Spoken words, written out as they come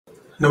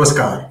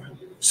Namaskar.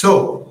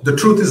 So, the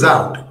truth is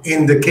out.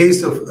 In the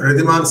case of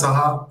Ridhiman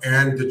Saha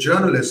and the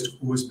journalist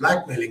who was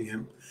blackmailing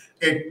him,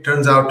 it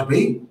turns out to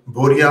be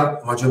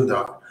Boria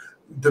Majumdar.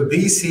 The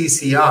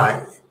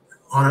BCCI,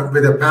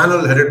 with a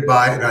panel headed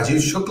by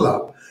Rajiv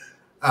Shukla,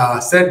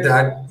 said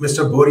that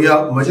Mr.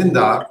 Boria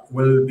Majumdar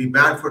will be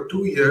banned for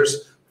 2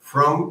 years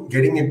from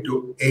getting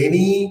into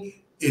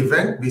any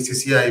event,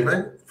 BCCI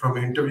event, from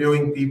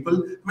interviewing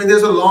people. I mean,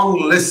 there's a long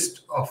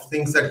list of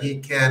things that he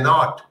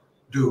cannot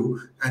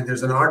do. And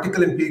there's an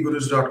article in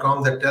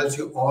pgurus.com that tells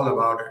you all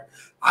about it.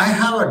 I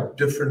have a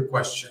different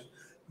question.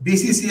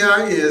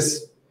 BCCI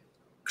is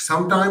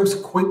sometimes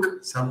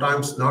quick,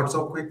 sometimes not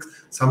so quick,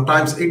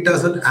 sometimes it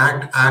doesn't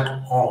act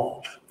at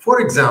all.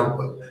 For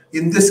example,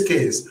 in this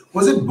case,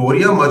 was it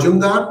Boria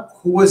Majumdar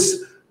who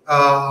was,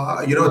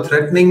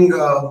 threatening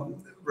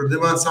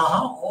Ridhiman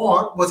Saha,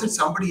 or was it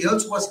somebody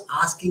else who was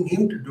asking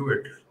him to do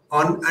it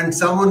and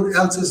someone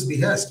else's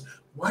behest?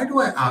 Why do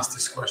I ask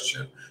this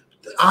question?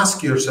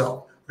 Ask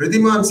yourself,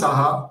 Ridhiman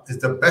Saha is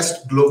the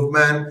best glove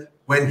man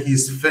when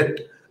he's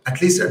fit,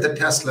 at least at the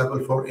test level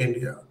for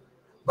India.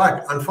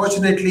 But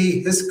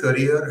unfortunately, his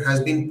career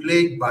has been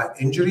plagued by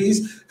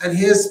injuries and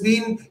he has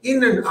been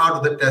in and out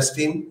of the test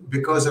team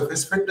because of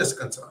his fitness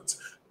concerns.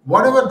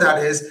 Whatever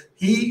that is,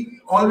 he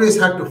always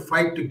had to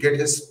fight to get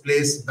his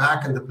place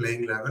back in the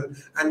playing level.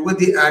 And with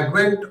the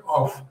advent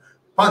of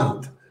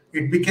Pant,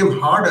 it became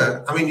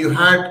harder. I mean, you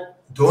had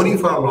Dhoni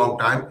for a long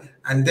time,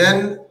 and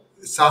then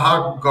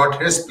Saha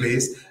got his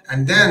place,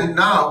 and then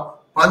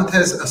now Pant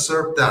has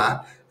usurped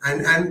that,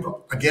 and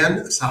again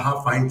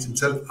Saha finds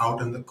himself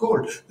out in the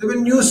cold. There were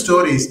news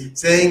stories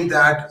saying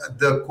that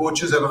the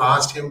coaches have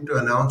asked him to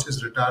announce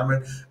his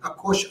retirement. A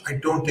coach, I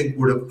don't think,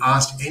 would have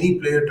asked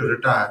any player to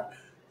retire.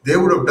 They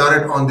would have done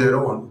it on their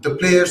own. The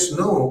players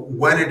know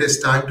when it is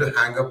time to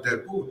hang up their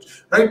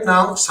boots. Right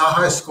now,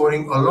 Saha is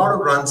scoring a lot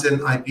of runs in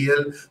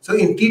IPL. So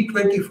in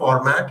T20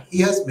 format, he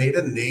has made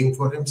a name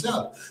for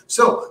himself.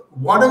 So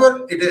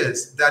whatever it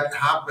is that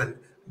happened,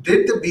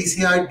 did the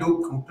BCI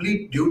do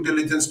complete due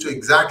diligence to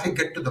exactly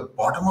get to the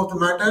bottom of the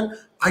matter?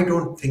 I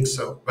don't think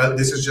so. Well,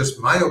 this is just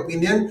my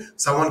opinion.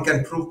 Someone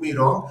can prove me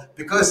wrong,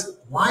 because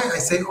why I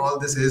say all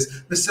this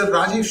is Mr.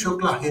 Rajiv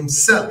Shukla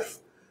himself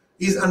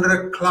is under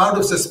a cloud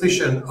of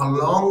suspicion,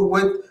 along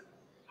with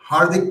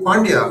Hardik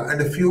Pandya and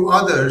a few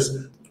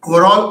others who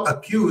are all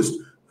accused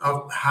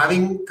of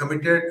having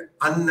committed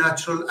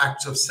unnatural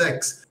acts of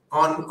sex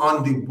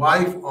on the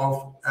wife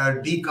of a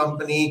D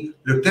Company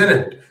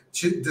lieutenant.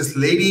 This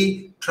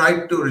lady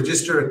tried to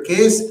register a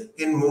case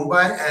in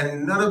Mumbai,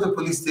 and none of the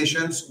police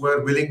stations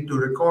were willing to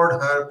record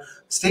her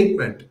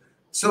statement.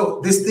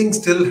 So this thing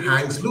still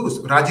hangs loose.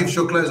 Rajiv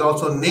Shukla is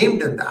also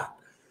named in that,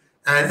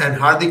 and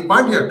Hardik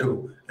Pandya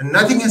too. And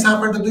nothing has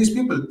happened to these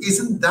people.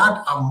 Isn't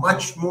that a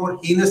much more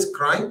heinous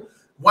crime?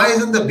 Why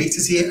isn't the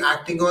BCCI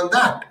acting on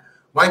that?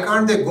 Why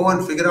can't they go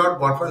and figure out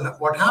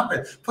what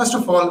happened? First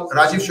of all,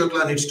 Rajiv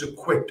Shukla needs to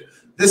quit.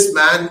 This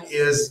man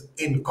is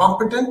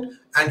incompetent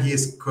and he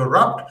is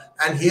corrupt,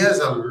 and he has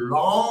a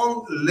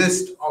long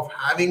list of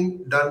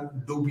having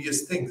done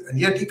dubious things, and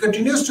yet he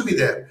continues to be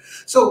there.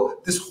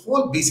 So this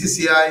whole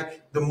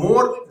BCCI, the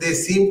more they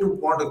seem to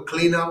want to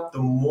clean up, the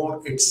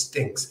more it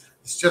stinks.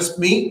 It's just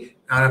me,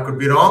 and I could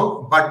be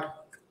wrong,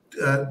 but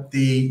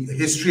the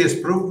history has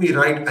proved me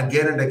right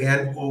again and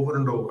again, over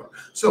and over.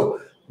 So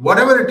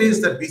whatever it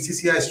is that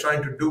BCCI is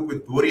trying to do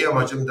with Boria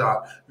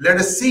Majumdar, let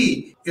us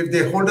see if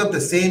they hold up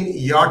the same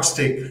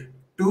yardstick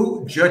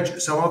to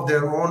judge some of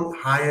their own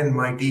high and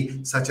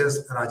mighty, such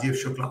as Rajiv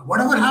Shukla.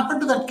 Whatever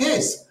happened to that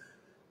case?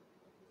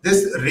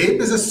 This rape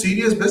is a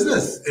serious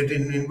business. It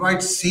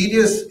invites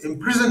serious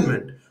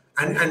imprisonment.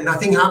 And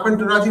nothing happened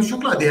to Rajiv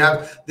Shukla.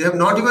 They have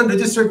not even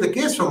registered the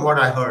case, from what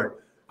I heard.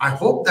 I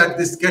hope that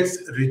this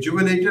gets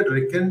rejuvenated,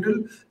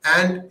 rekindled,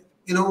 and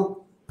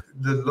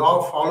the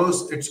law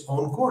follows its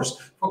own course.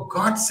 For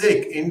God's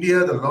sake,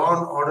 India, the law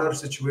and order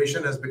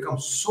situation has become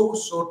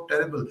so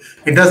terrible.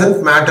 It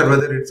doesn't matter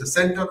whether it's the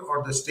center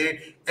or the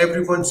state.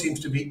 Everyone seems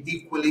to be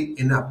equally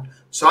inept.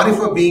 Sorry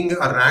for being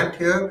a rant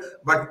here,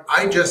 but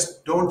I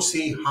just don't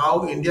see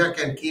how India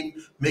can keep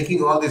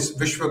making all these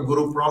Vishwa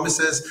Guru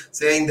promises,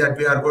 saying that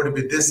we are going to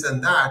be this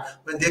and that,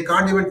 when they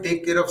can't even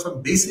take care of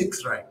some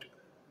basics right.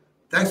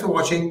 Thanks for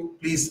watching.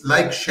 Please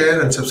like,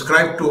 share, and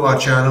subscribe to our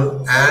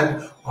channel.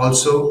 And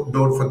also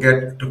don't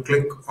forget to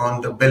click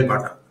on the bell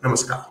button.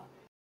 Namaskar.